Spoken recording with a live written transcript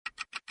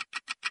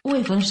O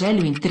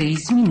Evangelho em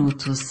 3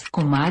 minutos,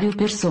 com Mário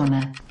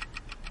Persona.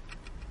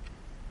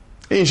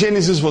 Em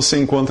Gênesis você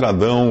encontra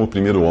Adão, o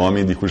primeiro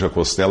homem de cuja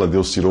costela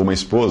Deus tirou uma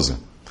esposa.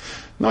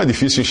 Não é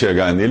difícil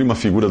enxergar nele uma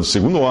figura do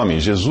segundo homem,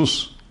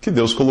 Jesus, que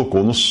Deus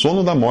colocou no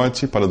sono da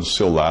morte para do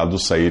seu lado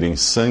saírem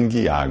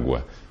sangue e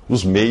água,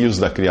 os meios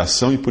da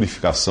criação e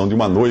purificação de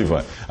uma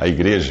noiva, a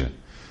igreja.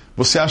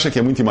 Você acha que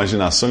é muita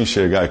imaginação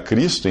enxergar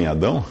Cristo em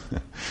Adão?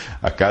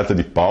 A carta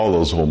de Paulo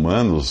aos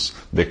Romanos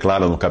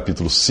declara no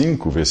capítulo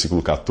 5,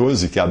 versículo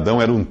 14, que Adão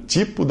era um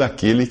tipo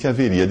daquele que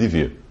haveria de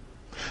vir.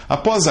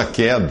 Após a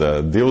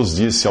queda, Deus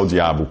disse ao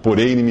diabo: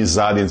 porém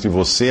inimizade entre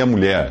você e a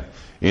mulher,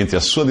 entre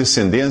a sua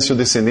descendência e o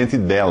descendente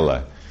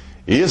dela.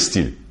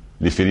 Este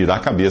lhe ferirá a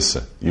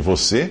cabeça, e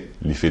você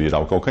lhe ferirá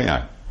o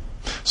calcanhar.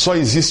 Só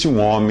existe um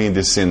homem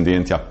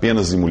descendente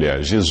apenas de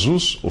mulher,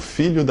 Jesus, o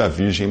filho da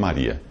Virgem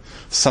Maria.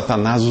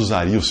 Satanás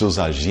usaria os seus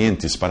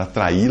agentes para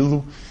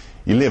traí-lo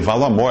e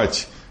levá-lo à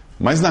morte.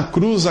 Mas na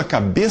cruz, a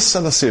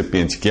cabeça da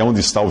serpente, que é onde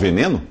está o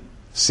veneno,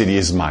 seria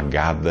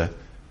esmagada,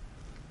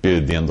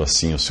 perdendo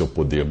assim o seu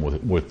poder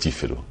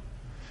mortífero.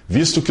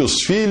 Visto que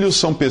os filhos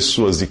são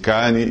pessoas de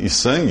carne e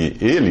sangue,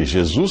 ele,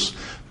 Jesus,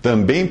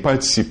 também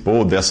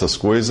participou dessas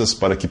coisas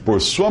para que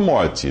por sua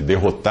morte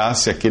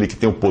derrotasse aquele que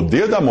tem o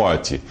poder da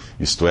morte,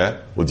 isto é,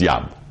 o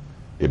diabo.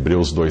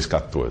 Hebreus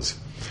 2,14.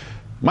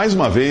 Mais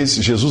uma vez,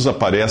 Jesus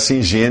aparece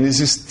em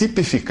Gênesis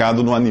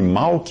tipificado no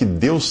animal que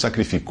Deus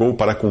sacrificou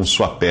para com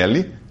sua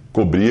pele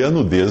cobrir a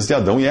nudez de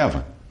Adão e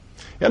Eva.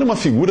 Era uma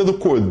figura do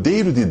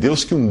Cordeiro de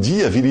Deus que um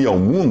dia viria ao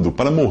mundo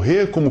para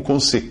morrer como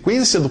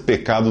consequência do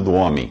pecado do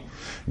homem.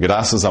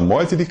 Graças à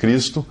morte de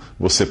Cristo,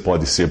 você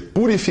pode ser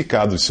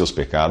purificado de seus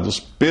pecados,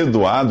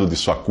 perdoado de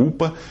sua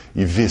culpa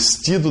e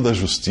vestido da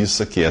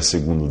justiça que é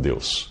segundo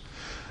Deus.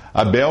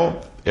 Abel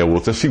é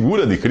outra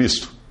figura de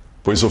Cristo,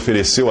 pois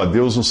ofereceu a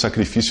Deus um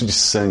sacrifício de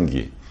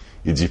sangue,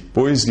 e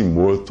depois de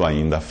morto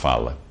ainda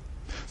fala.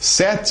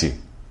 Sete,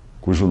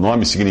 cujo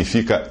nome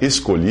significa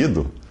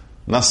escolhido,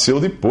 nasceu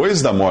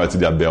depois da morte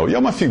de Abel, e é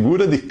uma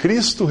figura de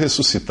Cristo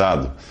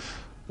ressuscitado,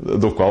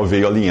 do qual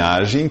veio a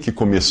linhagem que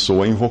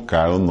começou a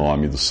invocar o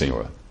nome do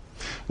Senhor.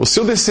 O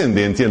seu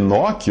descendente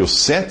Enoque, o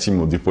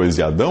sétimo depois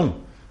de Adão,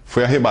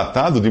 foi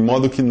arrebatado de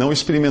modo que não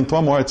experimentou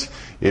a morte.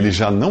 Ele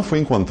já não foi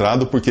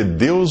encontrado porque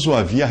Deus o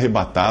havia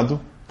arrebatado,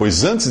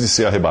 pois antes de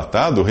ser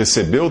arrebatado,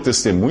 recebeu o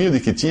testemunho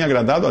de que tinha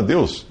agradado a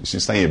Deus. Isso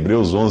está em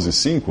Hebreus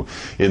 11:5.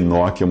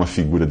 Enoque é uma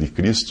figura de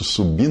Cristo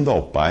subindo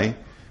ao Pai,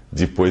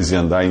 depois de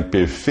andar em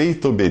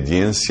perfeita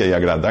obediência e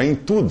agradar em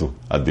tudo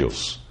a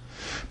Deus.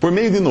 Por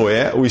meio de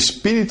Noé, o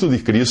Espírito de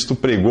Cristo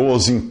pregou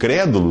aos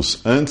incrédulos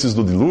antes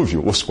do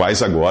dilúvio, os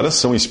quais agora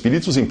são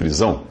espíritos em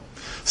prisão.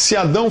 Se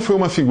Adão foi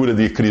uma figura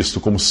de Cristo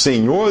como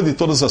Senhor de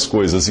todas as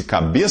coisas e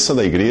cabeça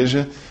da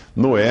igreja,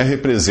 Noé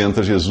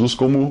representa Jesus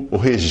como o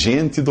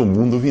regente do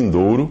mundo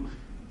vindouro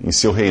em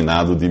seu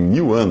reinado de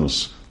 1000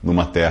 anos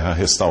numa terra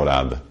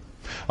restaurada.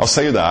 Ao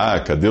sair da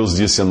arca, Deus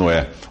disse a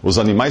Noé: os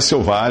animais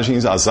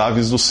selvagens, as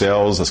aves dos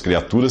céus, as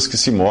criaturas que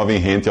se movem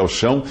rente ao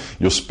chão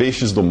e os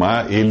peixes do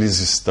mar, eles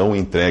estão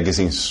entregues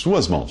em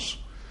suas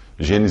mãos.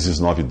 Gênesis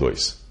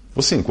 9:2.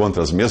 Você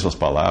encontra as mesmas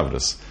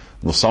palavras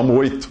no Salmo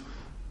 8,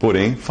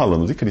 porém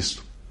falando de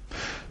Cristo.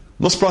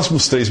 Nos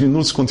próximos 3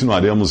 minutos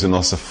continuaremos em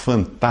nossa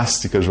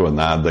fantástica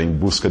jornada em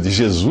busca de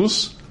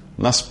Jesus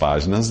nas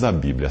páginas da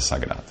Bíblia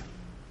Sagrada.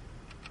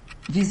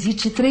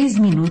 Visite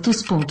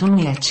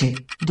 3minutos.net.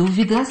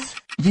 Dúvidas?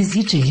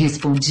 Visite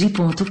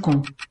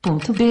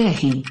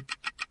respondi.com.br.